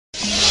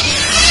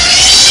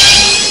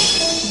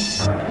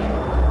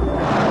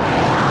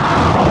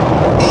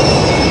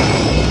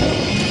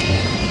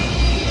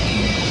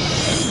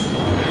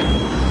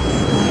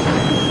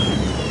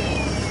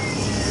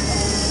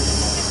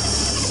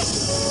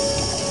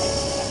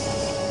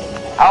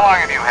long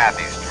have you had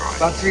these droids?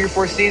 About 3 or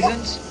 4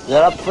 seasons.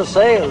 They're up for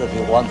sale if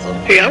you want them.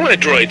 Hey, I want a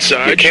droid,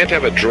 Sarge. You can't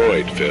have a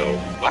droid, Phil.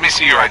 Let me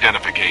see your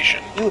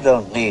identification. You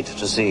don't need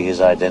to see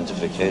his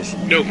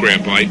identification. No,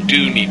 Grandpa, I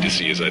do need to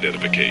see his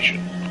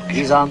identification.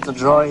 These aren't the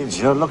droids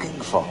you're looking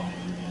for.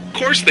 Of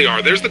course they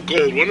are. There's the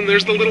gold one and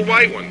there's the little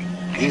white one.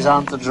 These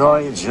aren't the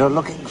droids you're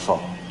looking for.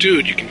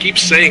 Dude, you can keep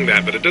saying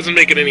that, but it doesn't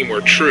make it any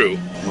more true.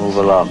 Move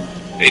along.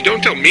 Hey,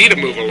 don't tell me to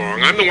move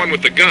along. I'm the one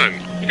with the gun.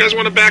 You guys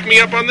want to back me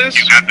up on this?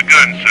 You got the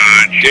gun,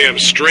 Sarge. Damn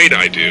straight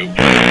I do.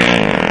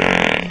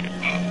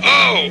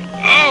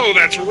 Oh,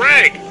 that's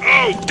rank.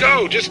 Oh,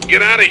 go, just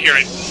get out of here.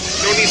 I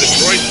don't need the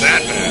droids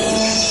that bad.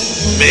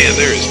 Man,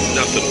 there is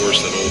nothing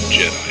worse than old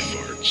Jedi.